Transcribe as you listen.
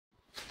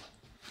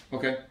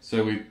Okay,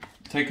 so we've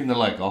taken the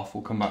leg off,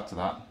 we'll come back to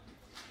that.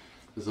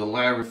 There's a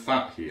layer of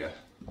fat here.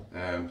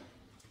 I've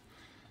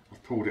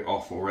pulled it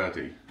off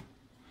already,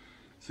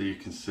 so you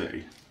can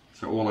see.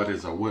 So all I did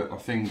is I work my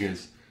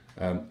fingers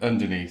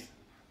underneath,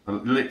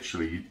 but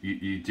literally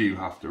you do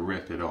have to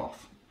rip it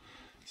off.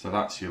 So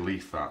that's your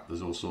leaf fat.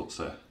 There's all sorts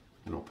of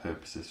little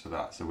purposes for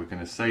that. So we're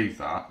going to save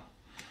that.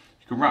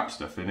 You can wrap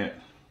stuff in it,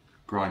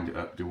 grind it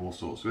up, do all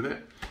sorts with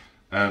it.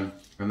 And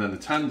then the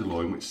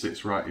tenderloin, which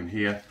sits right in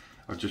here,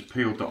 I've just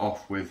peeled that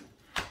off with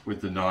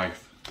the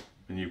knife,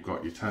 and you've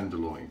got your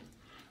tenderloin.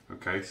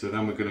 Okay, so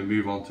then we're going to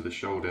move on to the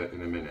shoulder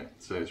in a minute.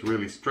 So it's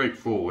really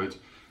straightforward,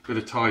 bit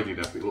of tidying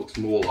up. It looks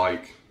more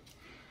like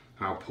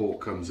how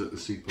pork comes at the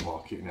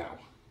supermarket now.